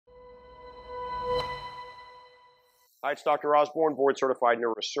Hi, it's Dr. Osborn, board-certified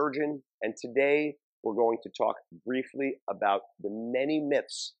neurosurgeon, and today we're going to talk briefly about the many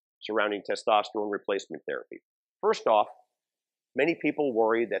myths surrounding testosterone replacement therapy. First off, many people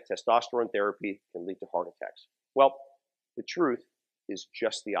worry that testosterone therapy can lead to heart attacks. Well, the truth is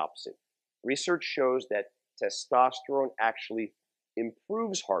just the opposite. Research shows that testosterone actually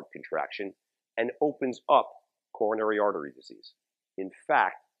improves heart contraction and opens up coronary artery disease. In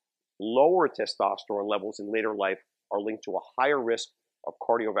fact, lower testosterone levels in later life are linked to a higher risk of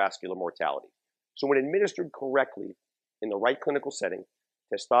cardiovascular mortality. So when administered correctly in the right clinical setting,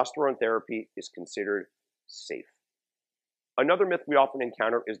 testosterone therapy is considered safe. Another myth we often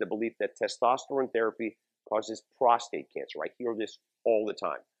encounter is the belief that testosterone therapy causes prostate cancer. I hear this all the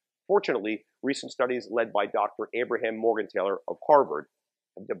time. Fortunately, recent studies led by Dr. Abraham Morgentaler of Harvard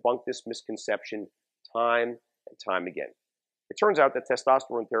have debunked this misconception time and time again. It turns out that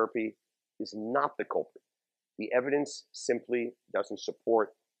testosterone therapy is not the culprit. The evidence simply doesn't support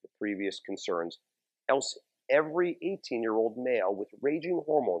the previous concerns, else every 18-year-old male with raging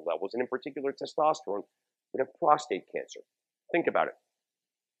hormone levels, and in particular testosterone, would have prostate cancer. Think about it.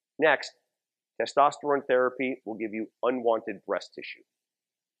 Next, testosterone therapy will give you unwanted breast tissue.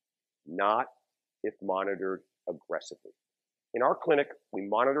 Not if monitored aggressively. In our clinic, we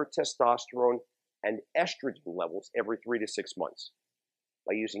monitor testosterone and estrogen levels every 3 to 6 months.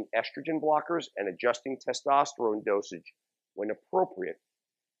 By using estrogen blockers and adjusting testosterone dosage when appropriate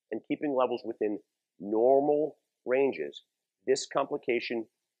and keeping levels within normal ranges, this complication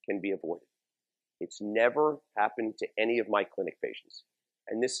can be avoided. It's never happened to any of my clinic patients,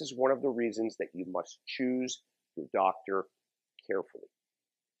 and this is one of the reasons that you must choose your doctor carefully.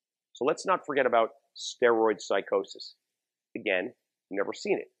 So let's not forget about steroid psychosis. Again, you've never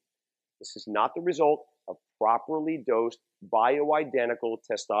seen it. This is not the result of properly dosed bioidentical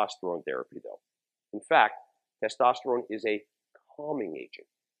testosterone therapy, though. In fact, testosterone is a calming agent.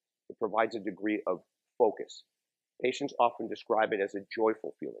 It provides a degree of focus. Patients often describe it as a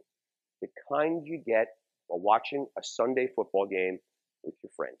joyful feeling, the kind you get while watching a Sunday football game with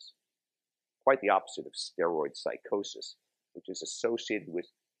your friends. Quite the opposite of steroid psychosis, which is associated with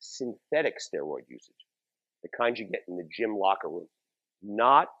synthetic steroid usage, the kind you get in the gym locker room,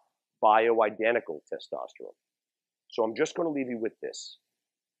 not bioidentical testosterone. So I'm just going to leave you with this.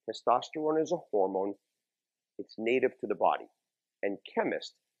 Testosterone is a hormone. It's native to the body, and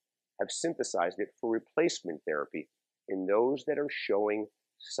chemists have synthesized it for replacement therapy in those that are showing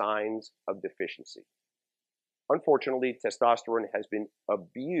signs of deficiency. Unfortunately, testosterone has been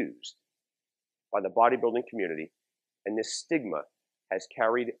abused by the bodybuilding community, and this stigma has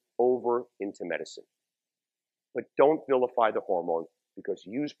carried over into medicine. But don't vilify the hormone, because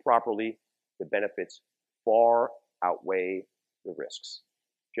used properly, the benefits far outweigh the risks.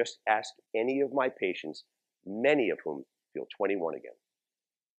 Just ask any of my patients, many of whom feel 21 again.